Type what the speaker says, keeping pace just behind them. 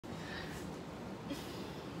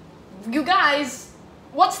You guys,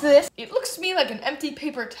 what's this? It looks to me like an empty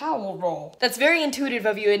paper towel roll. That's very intuitive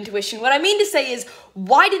of you, Intuition. What I mean to say is,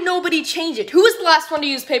 why did nobody change it? Who was the last one to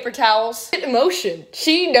use paper towels? Emotion.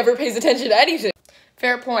 She never pays attention to anything.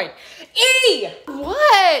 Fair point. E!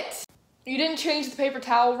 What? You didn't change the paper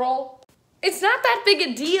towel roll? It's not that big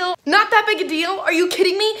a deal. Not that big a deal? Are you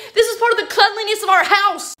kidding me? This is part of the cleanliness of our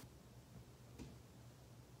house.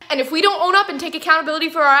 And if we don't own up and take accountability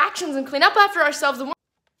for our actions and clean up after ourselves, then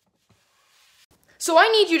so I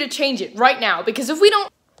need you to change it right now, because if we don't,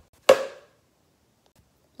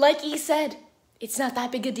 like E said, it's not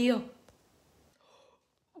that big a deal.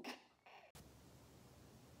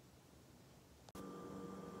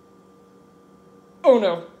 Oh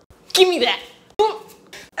no. Give me that.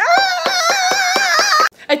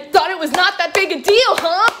 I thought it was not that big a deal,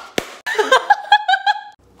 huh?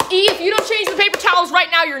 E, if you don't change the paper towels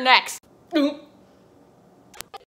right now, you're next.